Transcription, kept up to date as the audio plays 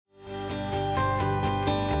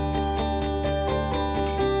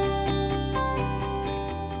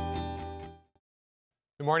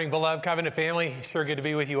morning, beloved Covenant family. Sure good to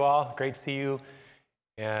be with you all. Great to see you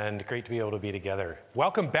and great to be able to be together.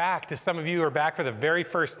 Welcome back to some of you who are back for the very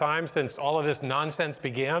first time since all of this nonsense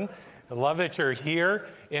began. I love that you're here,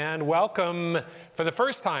 and welcome for the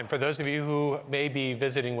first time for those of you who may be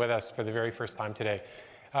visiting with us for the very first time today.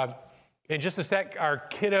 In just a sec, our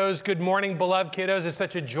kiddos, good morning, beloved kiddos. It's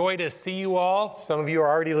such a joy to see you all. Some of you are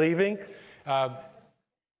already leaving.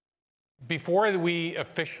 Before we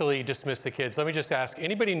officially dismiss the kids, let me just ask,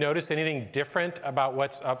 anybody notice anything different about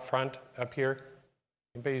what's up front up here?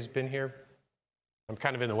 Anybody who's been here? I'm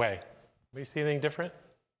kind of in the way. Anybody see anything different?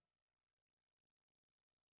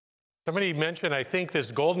 Somebody mentioned, I think,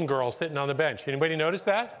 this golden girl sitting on the bench. Anybody notice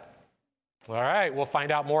that? All right, we'll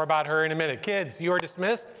find out more about her in a minute. Kids, you are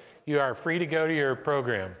dismissed. You are free to go to your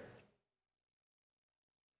program.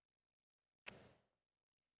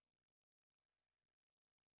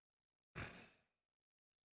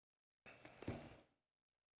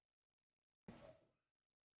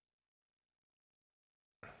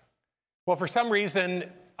 Well, for some reason,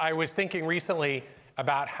 I was thinking recently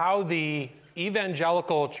about how the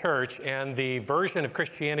evangelical church and the version of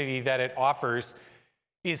Christianity that it offers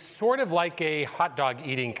is sort of like a hot dog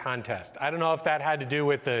eating contest. I don't know if that had to do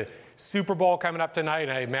with the Super Bowl coming up tonight,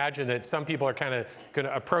 and I imagine that some people are kind of going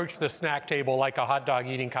to approach the snack table like a hot dog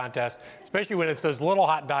eating contest, especially when it's those little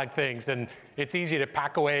hot dog things, and it's easy to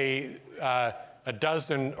pack away a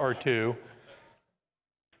dozen or two.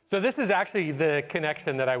 So this is actually the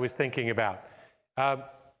connection that I was thinking about.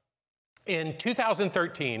 In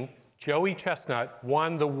 2013, Joey Chestnut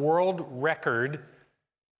won the world record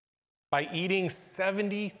by eating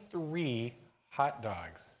 73 hot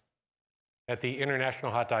dogs at the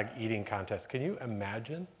International Hot Dog Eating Contest. Can you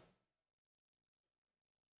imagine?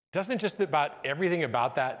 Doesn't just about everything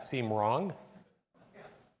about that seem wrong?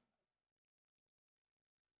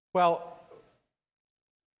 Well,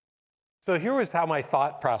 so here was how my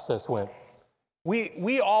thought process went.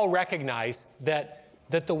 We all recognize that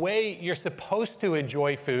the way you're supposed to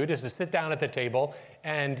enjoy food is to sit down at the table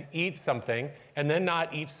and eat something, and then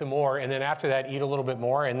not eat some more, and then after that eat a little bit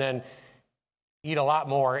more, and then eat a lot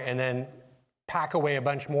more, and then pack away a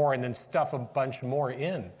bunch more, and then stuff a bunch more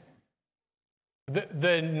in.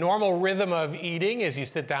 The normal rhythm of eating is you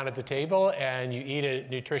sit down at the table and you eat a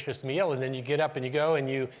nutritious meal, and then you get up and you go and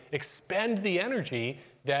you expend the energy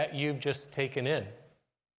that you've just taken in.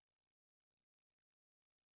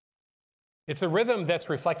 It's a rhythm that's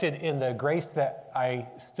reflected in the grace that I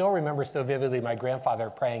still remember so vividly my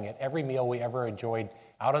grandfather praying at every meal we ever enjoyed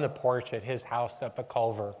out on the porch at his house up at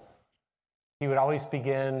Culver. He would always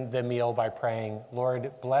begin the meal by praying,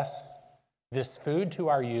 "Lord, bless this food to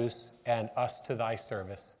our use and us to thy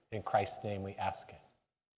service. In Christ's name we ask it."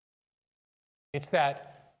 It's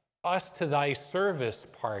that us to thy service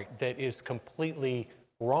part that is completely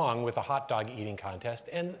wrong with a hot dog eating contest,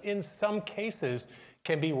 and in some cases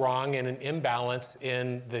can be wrong in an imbalance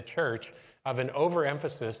in the church of an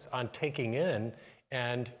overemphasis on taking in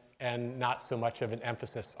and not so much of an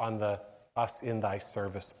emphasis on the us in thy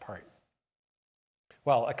service part.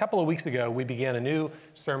 Well, a couple of weeks ago, we began a new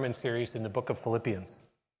sermon series in the book of Philippians.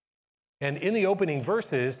 And in the opening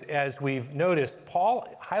verses, as we've noticed, Paul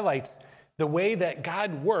highlights the way that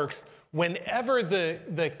God works whenever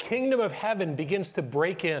the kingdom of heaven begins to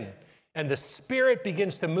break in and the Spirit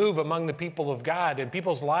begins to move among the people of God and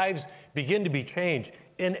people's lives begin to be changed.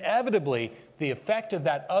 Inevitably, the effect of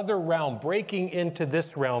that other realm breaking into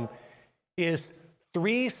this realm is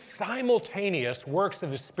three simultaneous works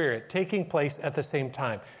of the Spirit taking place at the same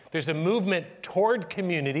time. There's a movement toward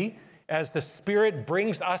community as the Spirit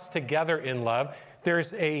brings us together in love.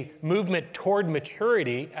 There's a movement toward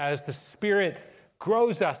maturity as the Spirit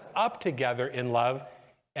grows us up together in love.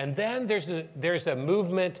 And then there's a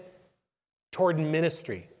movement toward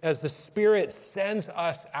ministry as the Spirit sends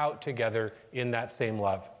us out together in that same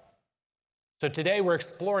love. So today we're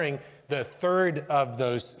exploring the third of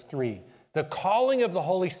those three, the calling of the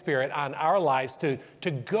Holy Spirit on our lives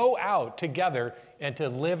to go out together and to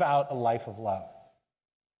live out a life of love.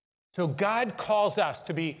 So God calls us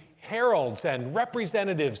to be heralds and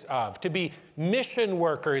representatives of, to be mission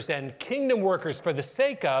workers and kingdom workers for the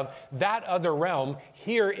sake of that other realm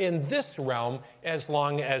here in this realm as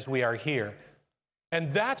long as we are here.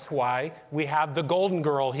 And that's why we have the golden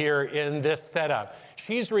girl here in this setup.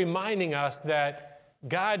 She's reminding us that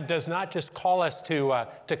God does not just call us to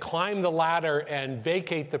climb the ladder and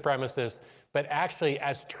vacate the premises, but actually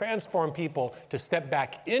as transformed people to step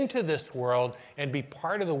back into this world and be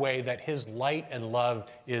part of the way that his light and love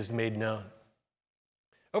is made known.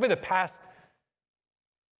 Over the past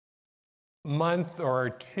month or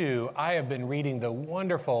two, I have been reading the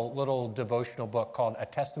wonderful little devotional book called A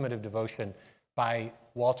Testament of Devotion by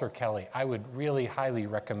Walter Kelly. I would really highly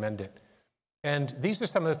recommend it. And these are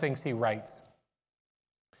some of the things he writes.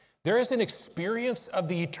 There is an experience of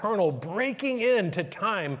the eternal breaking into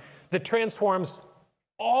time that transforms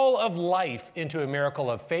all of life into a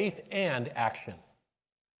miracle of faith and action.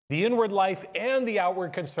 The inward life and the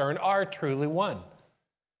outward concern are truly one.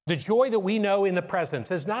 The joy that we know in the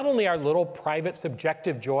presence is not only our little private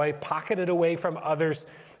subjective joy pocketed away from others,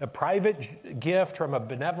 a private gift from a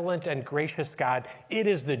benevolent and gracious God. It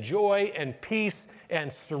is the joy and peace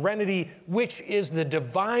and serenity, which is the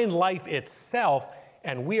divine life itself,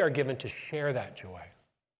 and we are given to share that joy.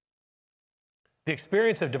 The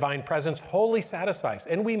experience of divine presence wholly satisfies,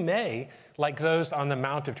 and we may, like those on the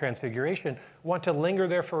Mount of Transfiguration, want to linger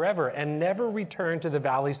there forever and never return to the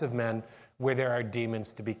valleys of men where there are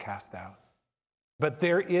demons to be cast out. But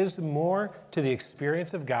there is more to the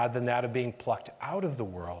experience of God than that of being plucked out of the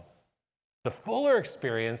world. The fuller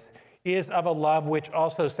experience is of a love which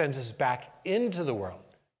also sends us back into the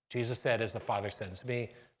world. Jesus said, as the Father sends me,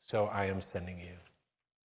 so I am sending you.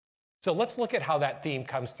 So let's look at how that theme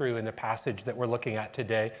comes through in the passage that we're looking at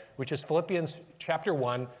today, which is Philippians chapter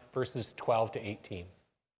 1, verses 12 to 18.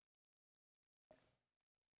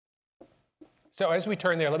 So as we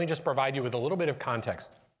turn there, let me just provide you with a little bit of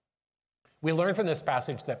context. We learn from this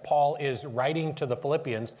passage that Paul is writing to the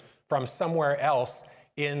Philippians from somewhere else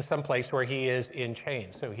in some place where he is in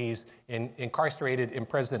chains. So he's incarcerated,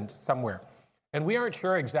 imprisoned somewhere. And we aren't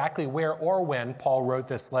sure exactly where or when Paul wrote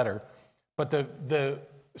this letter, but the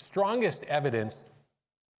strongest evidence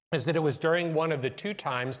is that it was during one of the two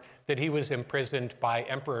times that he was imprisoned by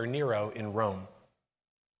Emperor Nero in Rome.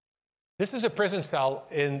 This is a prison cell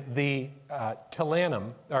in the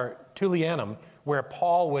Tullianum, where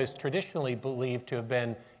Paul was traditionally believed to have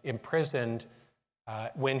been imprisoned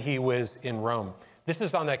when he was in Rome. This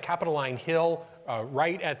is on the Capitoline Hill,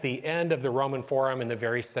 right at the end of the Roman Forum in the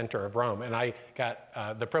very center of Rome. And I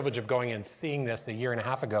got the privilege of going and seeing this a year and a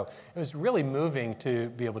half ago. It was really moving to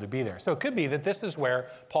be able to be there. So it could be that this is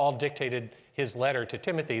where Paul dictated his letter to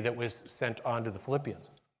Timothy that was sent on to the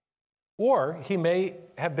Philippians. Or he may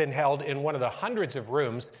have been held in one of the hundreds of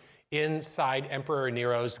rooms inside Emperor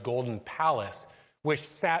Nero's Golden Palace, which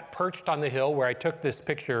sat perched on the hill where I took this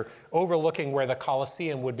picture, overlooking where the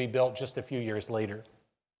Colosseum would be built just a few years later.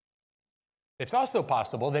 It's also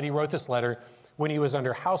possible that he wrote this letter when he was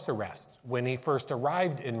under house arrest, when he first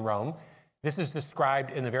arrived in Rome. This is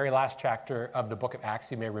described in the very last chapter of the book of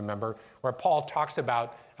Acts, you may remember, where Paul talks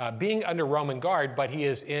about being under Roman guard, but he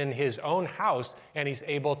is in his own house and he's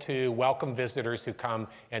able to welcome visitors who come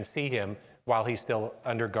and see him while he's still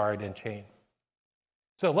under guard and chained.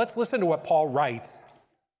 So let's listen to what Paul writes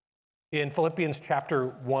in Philippians chapter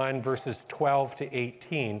 1, verses 12 to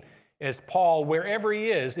 18, as Paul, wherever he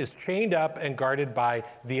is chained up and guarded by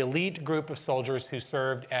the elite group of soldiers who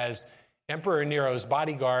served as Emperor Nero's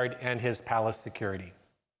bodyguard and his palace security.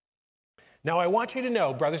 Now, I want you to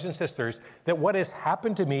know, brothers and sisters, that what has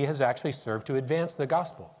happened to me has actually served to advance the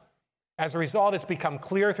gospel. As a result, it's become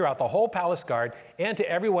clear throughout the whole palace guard and to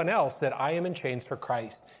everyone else that I am in chains for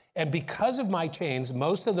Christ. And because of my chains,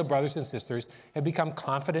 most of the brothers and sisters have become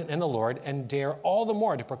confident in the Lord and dare all the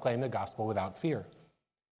more to proclaim the gospel without fear.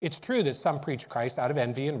 It's true that some preach Christ out of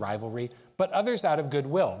envy and rivalry, but others out of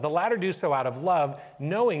goodwill. The latter do so out of love,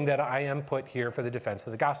 knowing that I am put here for the defense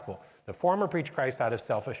of the gospel. The former preach Christ out of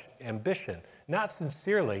selfish ambition, not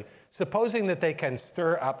sincerely, supposing that they can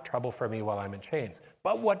stir up trouble for me while I'm in chains.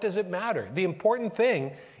 But what does it matter? The important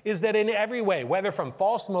thing is that in every way, whether from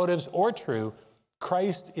false motives or true,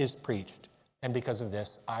 Christ is preached, and because of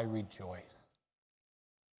this, I rejoice.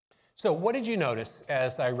 So what did you notice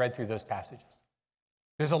as I read through those passages?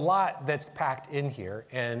 There's a lot that's packed in here,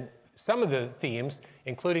 and some of the themes,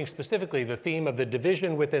 including specifically the theme of the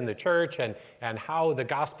division within the church and how the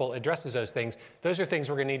gospel addresses those things, those are things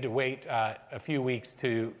we're going to need to wait a few weeks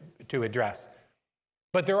to address.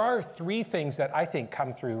 But there are three things that I think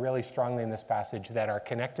come through really strongly in this passage that are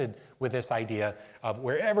connected with this idea of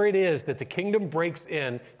wherever it is that the kingdom breaks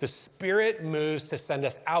in, the Spirit moves to send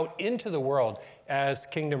us out into the world as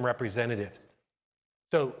kingdom representatives.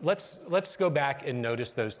 So let's go back and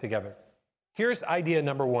notice those together. Here's idea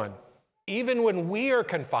number one. Even when we are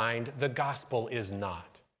confined, the gospel is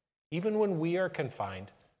not. Even when we are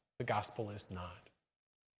confined, the gospel is not.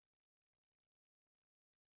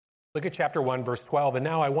 Look at chapter 1, verse 12. And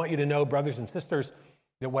now I want you to know, brothers and sisters,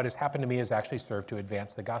 that what has happened to me has actually served to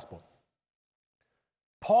advance the gospel.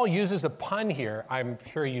 Paul uses a pun here. I'm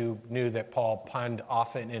sure you knew that Paul punned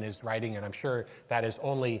often in his writing, and I'm sure that has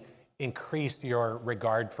only increased your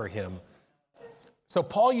regard for him. So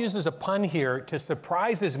Paul uses a pun here to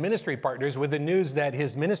surprise his ministry partners with the news that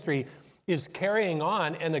his ministry is carrying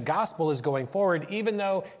on and the gospel is going forward, even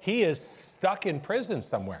though he is stuck in prison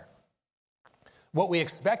somewhere. What we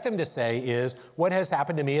expect him to say is, what has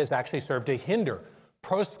happened to me has actually served to hinder,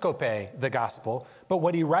 proskope, the gospel. But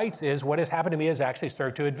what he writes is, what has happened to me has actually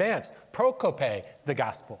served to advance, prokope, the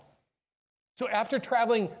gospel. So after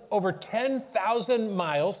traveling over 10,000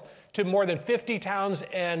 miles to more than 50 towns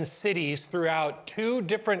and cities throughout 2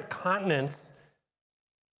 different continents,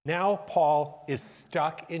 now Paul is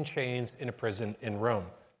stuck in chains in a prison in Rome.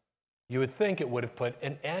 You would think it would have put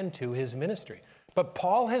an end to his ministry. But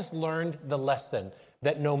Paul has learned the lesson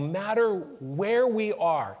that no matter where we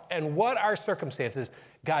are and what our circumstances,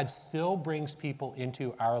 God still brings people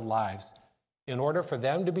into our lives in order for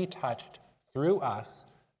them to be touched through us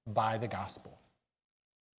by the gospel.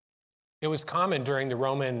 It was common during the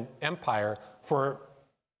Roman Empire for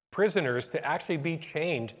prisoners to actually be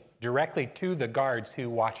chained directly to the guards who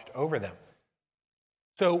watched over them.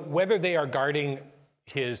 So whether they are guarding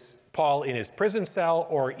Paul in his prison cell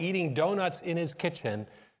or eating donuts in his kitchen,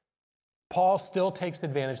 Paul still takes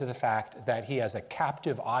advantage of the fact that he has a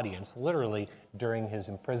captive audience, literally, during his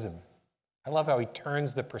imprisonment. I love how he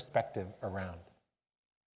turns the perspective around.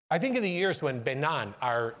 I think of the years when Benan,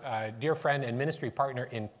 our dear friend and ministry partner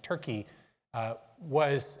in Turkey,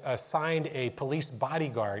 was assigned a police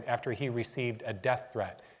bodyguard after he received a death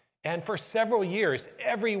threat. And for several years,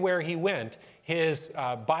 everywhere he went, his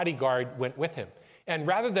bodyguard went with him. And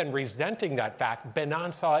rather than resenting that fact,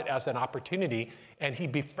 Benan saw it as an opportunity, and he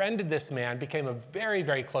befriended this man, became a very,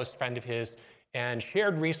 very close friend of his, and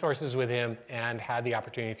shared resources with him, and had the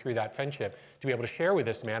opportunity through that friendship to be able to share with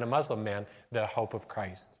this man, a Muslim man, the hope of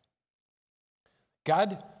Christ.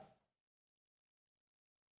 God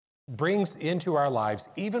brings into our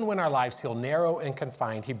lives, even when our lives feel narrow and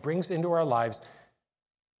confined, he brings into our lives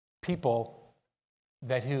people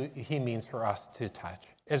that he means for us to touch.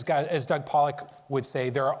 As Doug Pollock would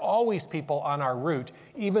say, there are always people on our route,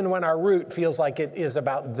 even when our route feels like it is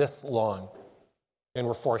about this long and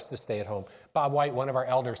we're forced to stay at home. Bob White, one of our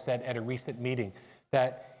elders, said at a recent meeting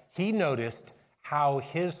that he noticed how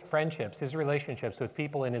his friendships, his relationships with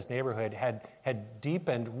people in his neighborhood had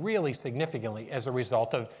deepened really significantly as a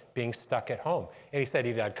result of being stuck at home. And he said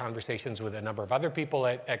he'd had conversations with a number of other people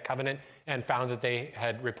at Covenant and found that they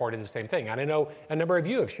had reported the same thing. And I know a number of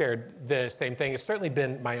you have shared the same thing. It's certainly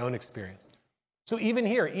been my own experience. So even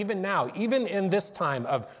here, even now, even in this time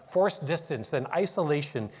of forced distance and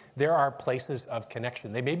isolation, there are places of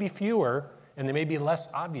connection. They may be fewer and they may be less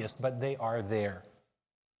obvious, but they are there.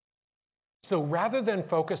 So rather than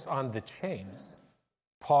focus on the chains,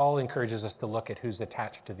 Paul encourages us to look at who's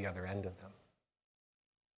attached to the other end of them.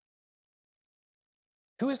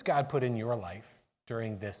 Who has God put in your life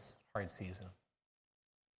during this hard season?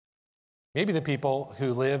 Maybe the people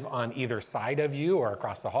who live on either side of you or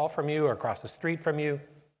across the hall from you or across the street from you.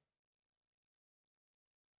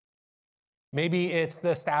 Maybe it's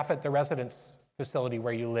the staff at the residence facility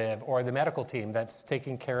where you live or the medical team that's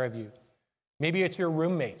taking care of you. Maybe it's your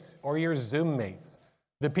roommates or your Zoom mates,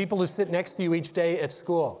 the people who sit next to you each day at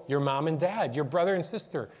school, your mom and dad, your brother and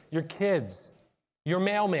sister, your kids, your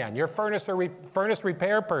mailman, your furnace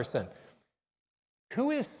repair person.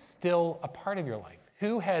 Who is still a part of your life?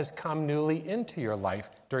 Who has come newly into your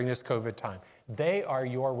life during this COVID time? They are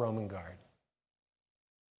your Roman guard.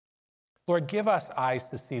 Lord, give us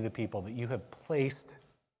eyes to see the people that you have placed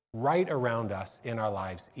right around us in our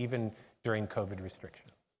lives, even during COVID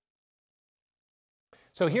restrictions.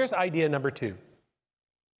 So here's idea number 2.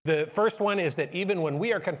 The first one is that even when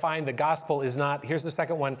we are confined, the gospel is not. Here's the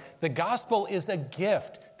second one. The gospel is a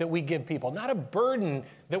gift that we give people, not a burden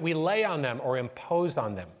that we lay on them or impose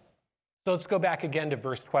on them. So let's go back again to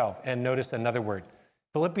verse 12 and notice another word.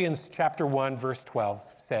 Philippians chapter 1, verse 12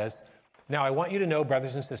 says, "Now I want you to know,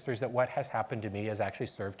 brothers and sisters, that what has happened to me has actually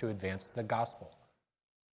served to advance the gospel."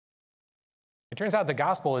 It turns out the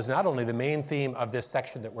gospel is not only the main theme of this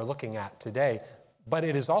section that we're looking at today, but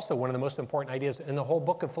it is also one of the most important ideas in the whole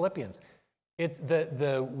book of Philippians.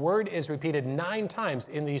 The word is repeated 9 times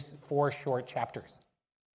in these 4 short chapters.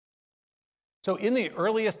 So in the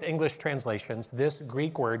earliest English translations, this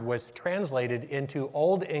Greek word was translated into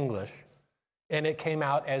Old English, and it came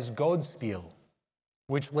out as Godspell,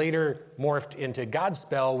 which later morphed into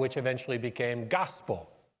Godspell, which eventually became gospel.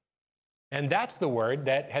 And that's the word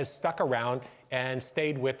that has stuck around and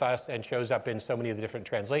stayed with us and shows up in so many of the different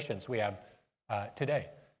translations we have today,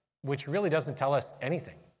 which really doesn't tell us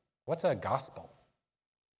anything. What's a gospel?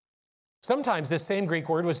 Sometimes this same Greek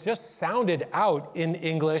word was just sounded out in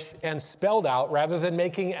English and spelled out rather than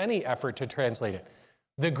making any effort to translate it.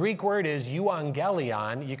 The Greek word is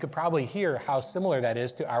euangelion. You could probably hear how similar that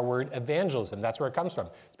is to our word evangelism. That's where it comes from.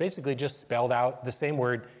 It's basically just spelled out the same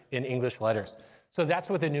word in English letters. So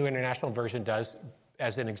that's what the New International Version does,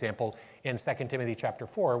 as an example, in 2 Timothy chapter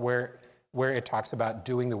 4, where it talks about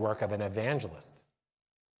doing the work of an evangelist.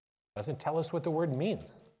 It doesn't tell us what the word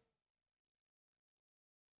means.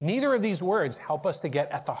 Neither of these words help us to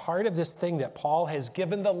get at the heart of this thing that Paul has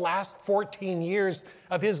given the last 14 years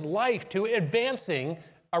of his life to advancing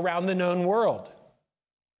around the known world.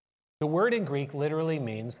 The word in Greek literally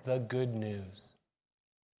means the good news.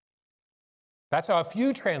 That's how a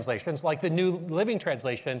few translations, like the New Living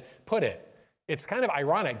Translation, put it. It's kind of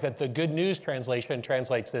ironic that the Good News translation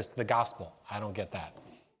translates this the gospel. I don't get that.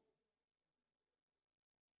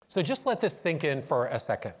 So just let this sink in for a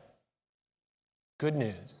second. Good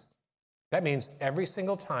news. That means every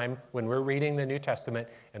single time when we're reading the New Testament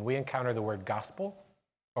and we encounter the word gospel,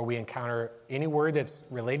 or we encounter any word that's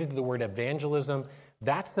related to the word evangelism,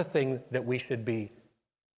 that's the thing that we should be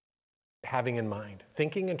having in mind,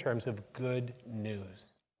 thinking in terms of good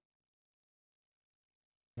news.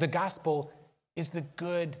 The gospel is the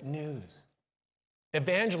good news.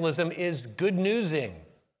 Evangelism is good newsing.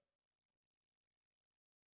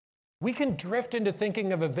 We can drift into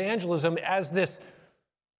thinking of evangelism as this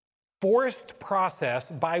forced process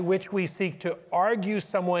by which we seek to argue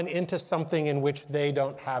someone into something in which they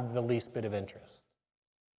don't have the least bit of interest.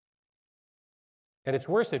 At its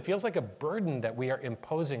worst, it feels like a burden that we are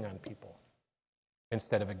imposing on people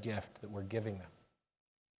instead of a gift that we're giving them.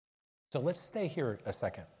 So let's stay here a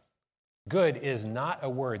second. Good is not a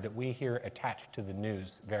word that we hear attached to the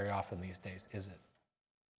news very often these days, is it?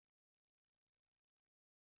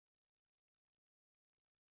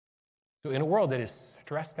 So in a world that is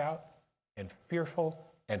stressed out and fearful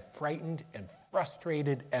and frightened and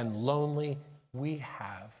frustrated and lonely, we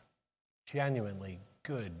have genuinely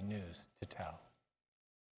good news to tell.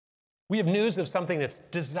 We have news of something that's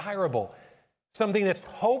desirable, something that's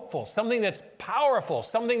hopeful, something that's powerful,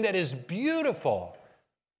 something that is beautiful.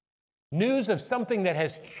 News of something that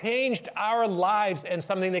has changed our lives and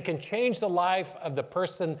something that can change the life of the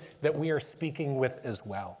person that we are speaking with as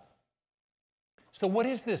well. So what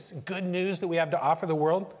is this good news that we have to offer the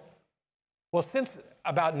world? Well, since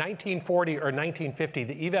about 1940 or 1950,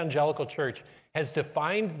 the evangelical church has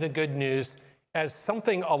defined the good news as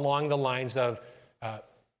something along the lines of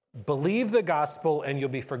believe the gospel and you'll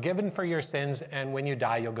be forgiven for your sins, and when you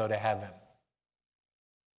die, you'll go to heaven.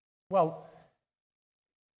 Well,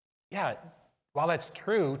 yeah, while that's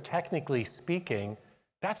true, technically speaking,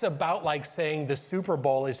 that's about like saying the Super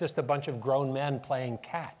Bowl is just a bunch of grown men playing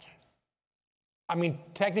catch. I mean,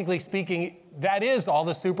 technically speaking, that is all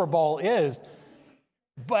the Super Bowl is,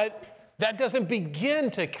 but that doesn't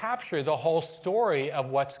begin to capture the whole story of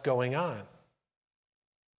what's going on.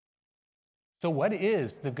 So what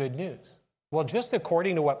is the good news? Well, just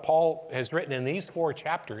according to what Paul has written in these 4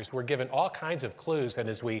 chapters, we're given all kinds of clues, and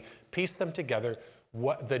as we piece them together,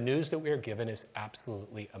 what the news that we are given is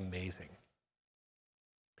absolutely amazing.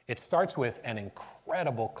 It starts with an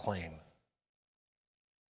incredible claim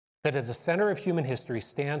that at the center of human history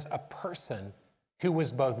stands a person who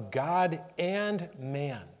was both God and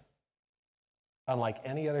man, unlike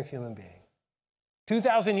any other human being.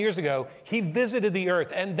 2,000 years ago, he visited the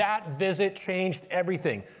earth, and that visit changed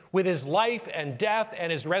everything. With his life and death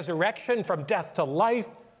and his resurrection from death to life,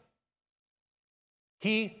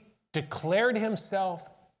 he declared himself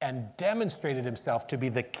and demonstrated himself to be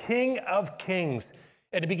the King of Kings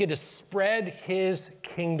and to begin to spread his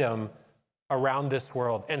kingdom around this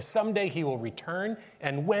world. And someday he will return,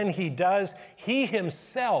 and when he does, he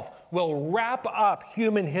himself will wrap up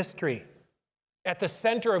human history, at the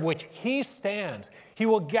center of which he stands. He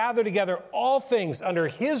will gather together all things under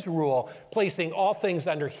his rule, placing all things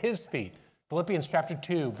under his feet. Philippians chapter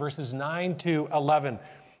 2, verses 9 to 11.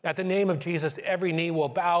 At the name of Jesus, every knee will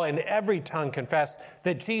bow and every tongue confess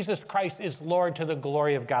that Jesus Christ is Lord, to the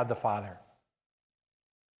glory of God the Father.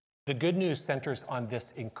 The good news centers on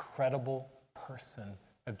this incredible person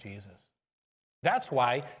of Jesus. That's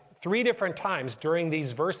why 3 different times during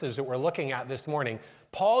these verses that we're looking at this morning,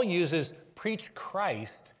 Paul uses preach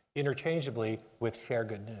Christ interchangeably with share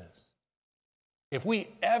good news. If we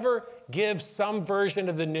ever give some version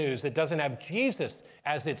of the news that doesn't have Jesus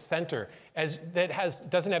as its center,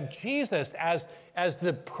 doesn't have Jesus as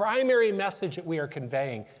the primary message that we are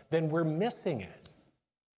conveying, then we're missing it.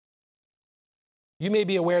 You may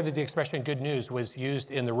be aware that the expression good news was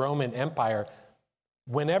used in the Roman Empire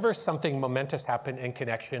whenever something momentous happened in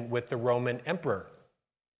connection with the Roman emperor.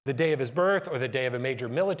 The day of his birth, or the day of a major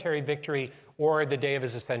military victory, or the day of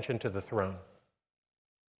his ascension to the throne.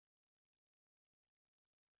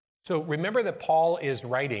 So remember that Paul is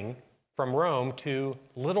writing from Rome to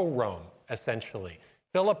Little Rome, essentially.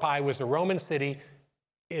 Philippi was a Roman city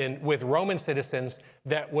with Roman citizens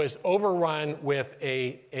that was overrun with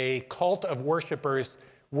a cult of worshipers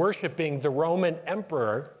worshiping the Roman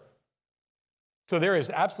emperor. So there is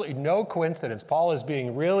absolutely no coincidence. Paul is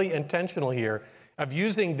being really intentional here of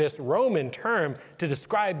using this Roman term to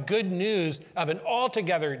describe good news of an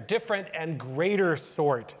altogether different and greater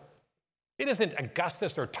sort. It isn't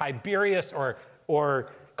Augustus or Tiberius or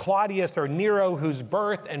Claudius or Nero whose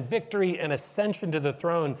birth and victory and ascension to the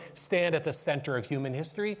throne stand at the center of human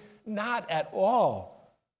history. Not at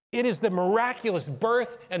all. It is the miraculous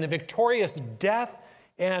birth and the victorious death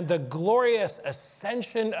and the glorious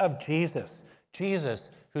ascension of Jesus.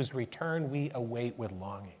 Jesus, whose return we await with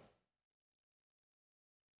longing.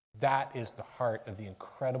 That is the heart of the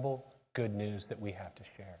incredible good news that we have to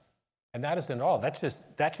share. And that isn't all. That's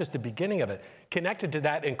just the beginning of it. Connected to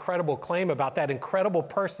that incredible claim about that incredible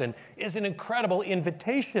person is an incredible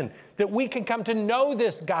invitation that we can come to know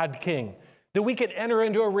this God King, that we can enter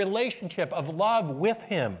into a relationship of love with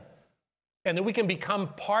him, and that we can become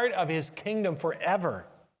part of his kingdom forever.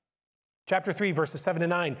 Chapter 3, verses 7 to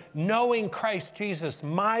 9, knowing Christ Jesus,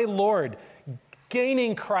 my Lord,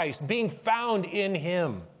 gaining Christ, being found in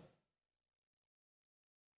him.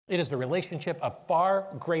 It is a relationship of far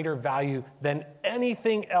greater value than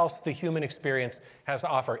anything else the human experience has to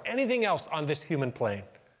offer, anything else on this human plane.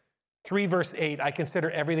 3 verse 8, I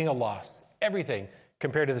consider everything a loss, everything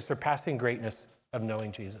compared to the surpassing greatness of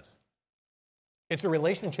knowing Jesus. It's a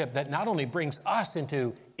relationship that not only brings us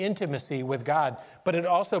into intimacy with God, but it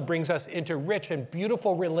also brings us into rich and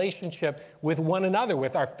beautiful relationship with one another,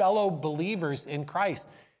 with our fellow believers in Christ.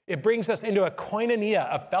 It brings us into a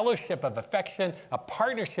koinonia, a fellowship of affection, a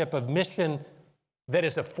partnership of mission that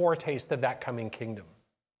is a foretaste of that coming kingdom.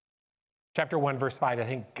 Chapter 1, verse 5, I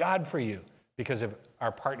thank God for you because of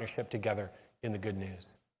our partnership together in the good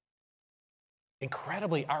news.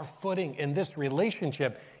 Incredibly, our footing in this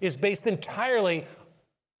relationship is based entirely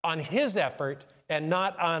on his effort and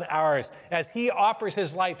not on ours, as he offers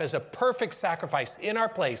his life as a perfect sacrifice in our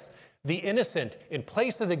place, the innocent in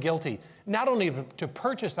place of the guilty, not only to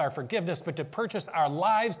purchase our forgiveness, but to purchase our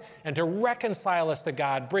lives and to reconcile us to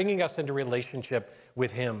God, bringing us into relationship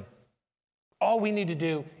with him. All we need to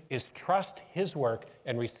do is trust his work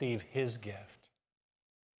and receive his gift.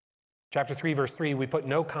 Chapter 3, verse 3, we put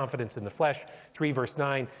no confidence in the flesh. 3, verse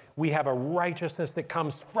 9, we have a righteousness that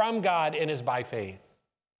comes from God and is by faith.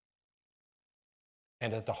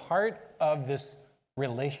 And at the heart of this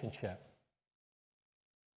relationship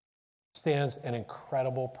stands an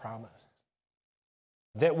incredible promise.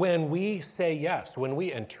 That when we say yes, when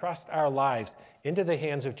we entrust our lives into the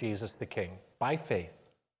hands of Jesus the King by faith,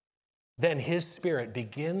 then his Spirit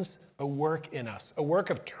begins a work in us, a work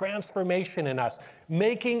of transformation in us,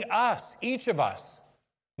 making us, each of us,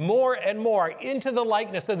 more and more into the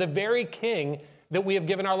likeness of the very King that we have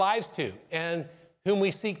given our lives to and whom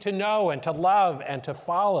we seek to know and to love and to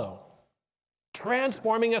follow,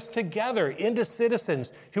 transforming us together into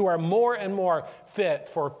citizens who are more and more fit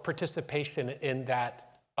for participation in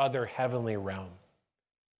that other heavenly realm.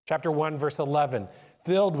 Chapter 1, verse 11,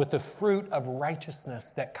 filled with the fruit of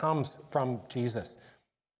righteousness that comes from Jesus.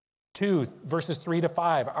 2, verses 3 to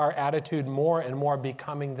 5, our attitude more and more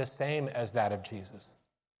becoming the same as that of Jesus.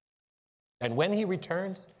 And when he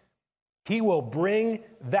returns, he will bring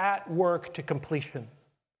that work to completion,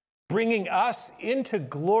 bringing us into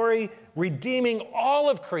glory, redeeming all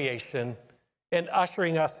of creation, and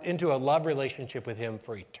ushering us into a love relationship with him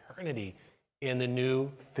for eternity in the new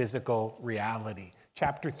physical reality.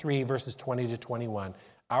 Chapter 3, verses 20 to 21,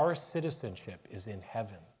 our citizenship is in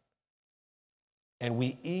heaven. And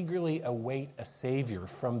we eagerly await a Savior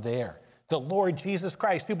from there, the Lord Jesus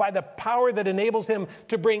Christ, who by the power that enables him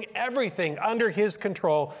to bring everything under his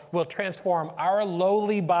control will transform our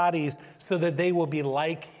lowly bodies so that they will be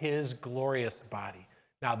like his glorious body.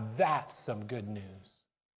 Now that's some good news.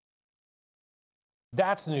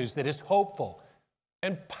 That's news that is hopeful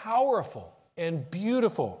and powerful and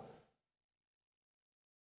beautiful.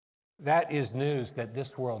 That is news that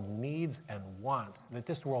this world needs and wants, that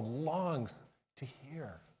this world longs to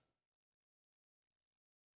hear.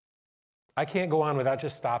 I can't go on without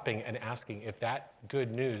just stopping and asking if that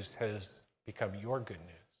good news has become your good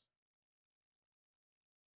news.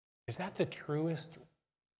 Is that the truest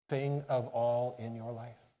thing of all in your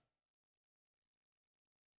life?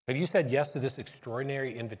 Have you said yes to this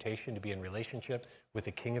extraordinary invitation to be in relationship with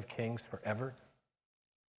the King of Kings forever?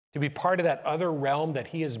 To be part of that other realm that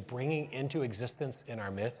he is bringing into existence in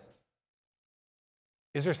our midst?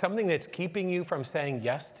 Is there something that's keeping you from saying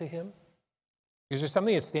yes to him? Is there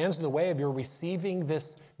something that stands in the way of your receiving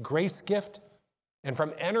this grace gift and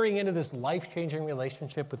from entering into this life-changing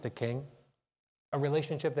relationship with the King? A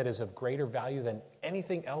relationship that is of greater value than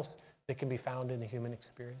anything else that can be found in the human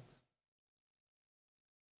experience?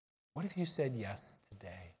 What if you said yes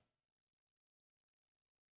today?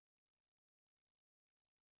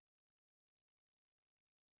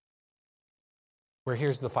 Where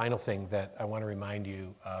here's the final thing that I want to remind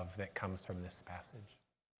you of that comes from this passage.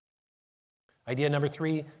 Idea number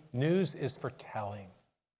 3, news is for telling,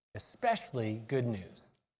 especially good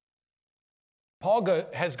news. Paul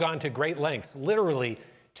has gone to great lengths, literally,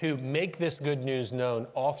 to make this good news known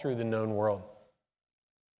all through the known world.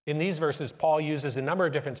 In these verses, Paul uses a number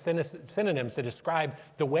of different synonyms to describe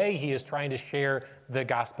the way he is trying to share the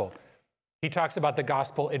gospel. He talks about the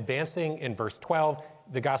gospel advancing in verse 12,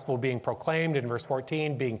 the gospel being proclaimed in verse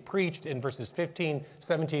 14, being preached in verses 15,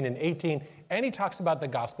 17, and 18, and he talks about the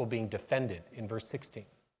gospel being defended in verse 16.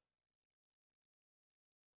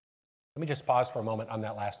 Let me just pause for a moment on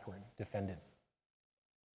that last word, defended.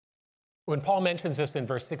 When Paul mentions this in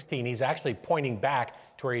verse 16, he's actually pointing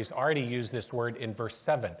back to where he's already used this word in verse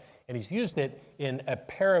 7. And he's used it in a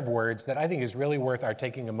pair of words that I think is really worth our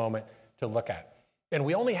taking a moment to look at. And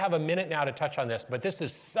we only have a minute now to touch on this, but this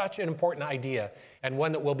is such an important idea and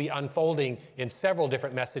one that will be unfolding in several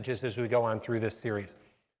different messages as we go on through this series.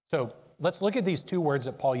 So let's look at these 2 words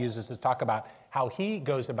that Paul uses to talk about how he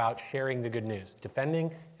goes about sharing the good news,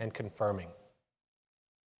 defending and confirming.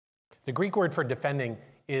 The Greek word for defending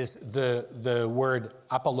is the word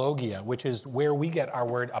apologia, which is where we get our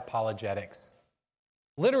word apologetics.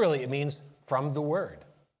 Literally, it means from the word.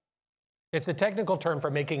 It's a technical term for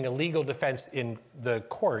making a legal defense in the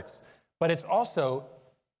courts, but it's also,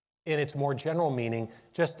 in its more general meaning,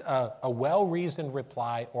 just a well-reasoned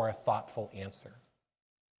reply or a thoughtful answer.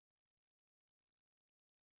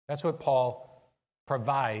 That's what Paul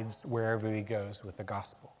provides wherever he goes with the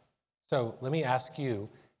gospel. So let me ask you,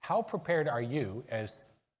 how prepared are you, as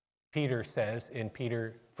Peter says in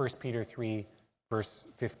 1 Peter 3, verse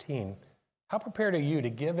 15, how prepared are you to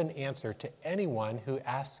give an answer to anyone who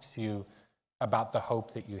asks you about the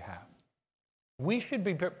hope that you have? We should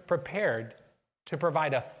be prepared to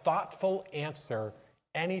provide a thoughtful answer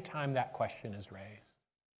anytime that question is raised.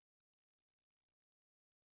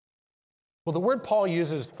 Well, the word Paul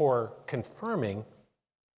uses for confirming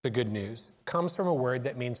the good news comes from a word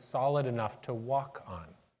that means solid enough to walk on.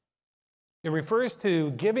 It refers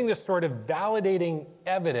to giving this sort of validating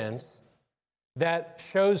evidence that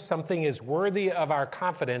shows something is worthy of our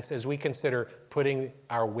confidence as we consider putting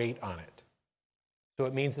our weight on it. So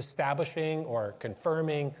it means establishing or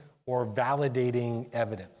confirming or validating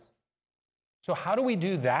evidence. So how do we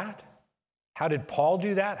do that? How did Paul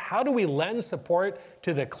do that? How do we lend support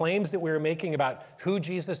to the claims that we were making about who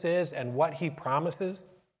Jesus is and what he promises?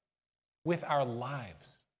 With our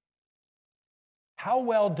lives. How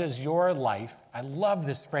well does your life, I love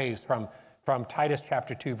this phrase from Titus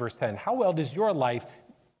chapter 2, verse 10, how well does your life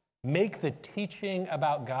make the teaching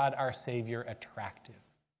about God our Savior attractive?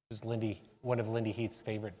 This is one of Lindy Heath's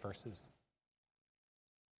favorite verses.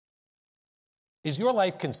 Is your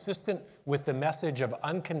life consistent with the message of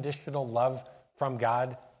unconditional love from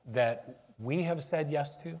God that we have said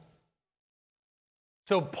yes to?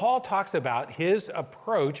 So Paul talks about his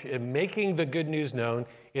approach in making the good news known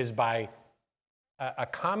is by a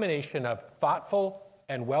combination of thoughtful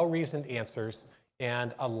and well-reasoned answers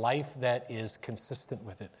and a life that is consistent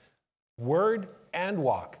with it. Word and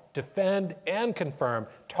walk, defend and confirm,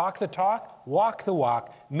 talk the talk, walk the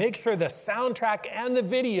walk, make sure the soundtrack and the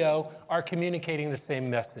video are communicating the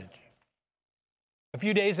same message. A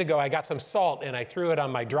few days ago, I got some salt and I threw it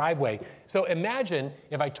on my driveway. So imagine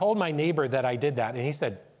if I told my neighbor that I did that and he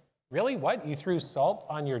said, "Really? What? You threw salt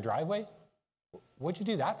on your driveway? What'd you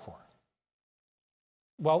do that for?"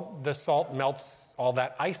 "Well, the salt melts all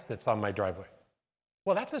that ice that's on my driveway."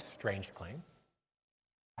 Well, that's a strange claim.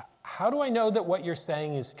 How do I know that what you're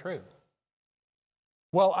saying is true?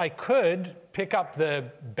 Well, I could pick up the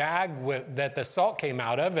bag that the salt came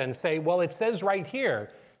out of and say, well, it says right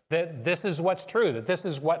here that this is what's true, that this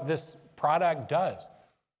is what this product does.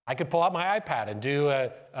 I could pull out my iPad and do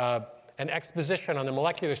an exposition on the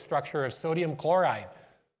molecular structure of sodium chloride.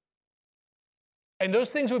 And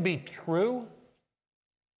those things would be true.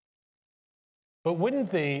 But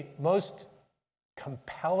wouldn't the most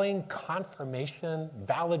compelling confirmation,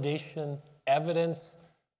 validation, evidence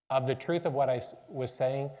of the truth of what I was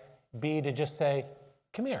saying be to just say,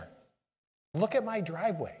 come here, look at my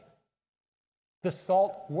driveway. The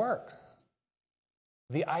salt works.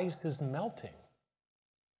 The ice is melting.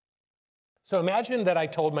 So imagine that I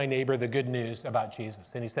told my neighbor the good news about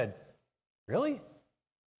Jesus, and he said, Really?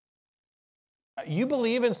 You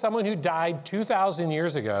believe in someone who died 2,000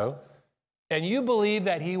 years ago, and you believe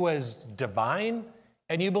that he was divine,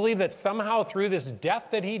 and you believe that somehow through this death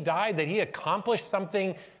that he died, that he accomplished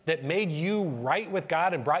something that made you right with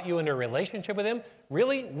God and brought you into a relationship with him?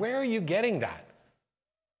 Really? Where are you getting that?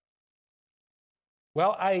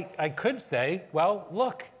 Well, I could say, well,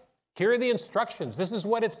 look, here are the instructions. This is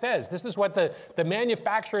what it says. This is what the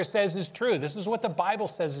manufacturer says is true. This is what the Bible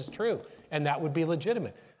says is true. And that would be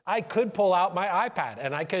legitimate. I could pull out my iPad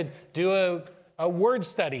and I could do a word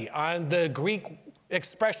study on the Greek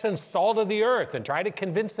expression salt of the earth and try to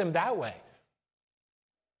convince him that way.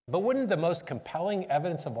 But wouldn't the most compelling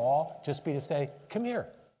evidence of all just be to say, come here,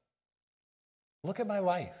 look at my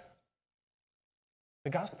life. The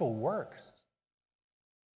gospel works.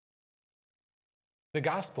 The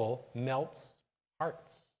gospel melts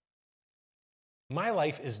hearts. My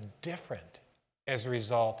life is different as a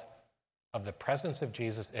result of the presence of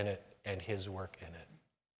Jesus in it and his work in it.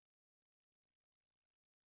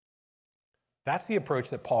 That's the approach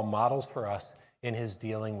that Paul models for us in his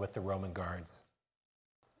dealing with the Roman guards.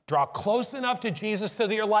 Draw close enough to Jesus so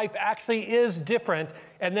that your life actually is different,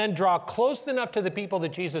 and then draw close enough to the people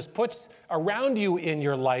that Jesus puts around you in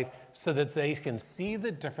your life so that they can see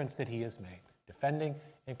the difference that he has made. Defending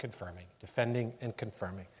and confirming, defending and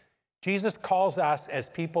confirming. Jesus calls us as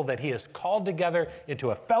people that he has called together into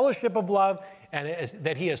a fellowship of love and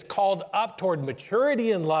that he has called up toward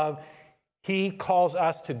maturity in love. He calls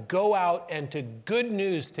us to go out and to good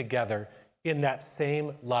news together in that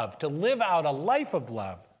same love, to live out a life of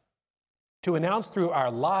love, to announce through our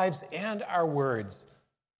lives and our words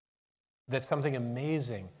that something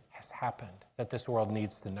amazing has happened that this world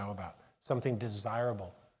needs to know about, something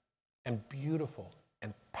desirable and beautiful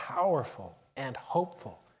and powerful and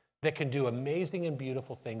hopeful that can do amazing and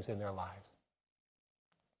beautiful things in their lives.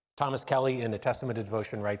 Thomas Kelly in A Testament of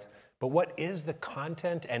Devotion writes, but what is the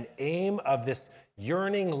content and aim of this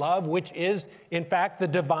yearning love, which is, in fact, the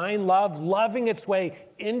divine love loving its way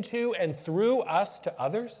into and through us to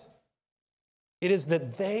others? It is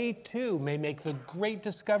that they, too, may make the great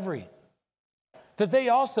discovery, that they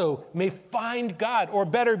also may find God, or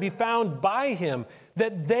better, be found by him,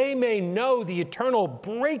 that they may know the eternal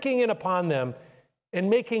breaking in upon them and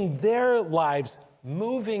making their lives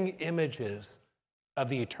moving images of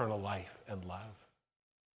the eternal life and love.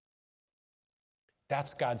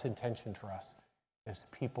 That's God's intention for us as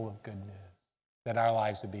people of good news, that our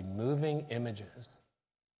lives would be moving images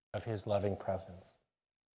of his loving presence.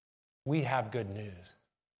 We have good news.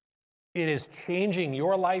 It is changing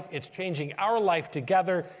your life, it's changing our life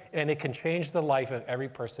together, and it can change the life of every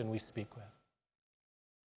person we speak with.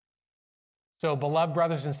 So, beloved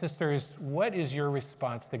brothers and sisters, what is your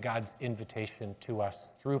response to God's invitation to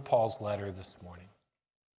us through Paul's letter this morning?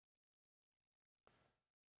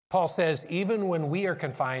 Paul says, even when we are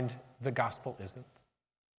confined, the gospel isn't.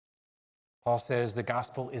 Paul says the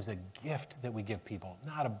gospel is a gift that we give people,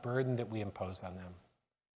 not a burden that we impose on them.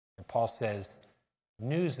 And Paul says,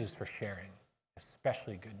 news is for sharing,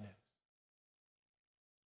 especially good news.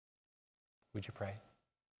 Would you pray?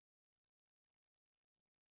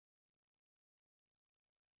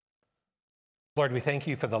 Lord, we thank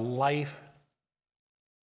you for the life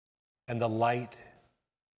and the light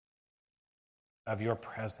of your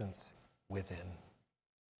presence within.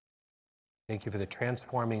 Thank you for the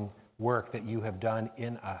transforming work that you have done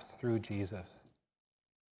in us through Jesus.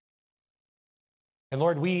 And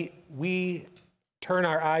Lord, we turn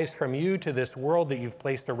our eyes from you to this world that you've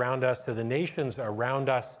placed around us, to the nations around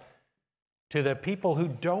us, to the people who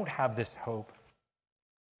don't have this hope.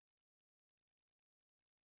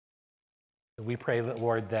 We pray,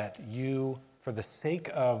 Lord, that you, for the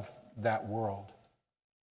sake of that world,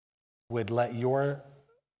 would let your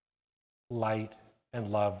light and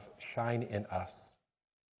love shine in us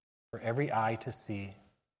for every eye to see,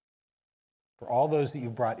 for all those that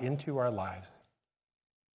you've brought into our lives,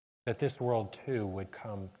 that this world too would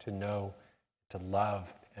come to know, to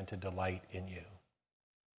love, and to delight in you.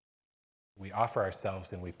 We offer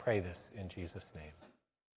ourselves and we pray this in Jesus' name.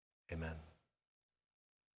 Amen.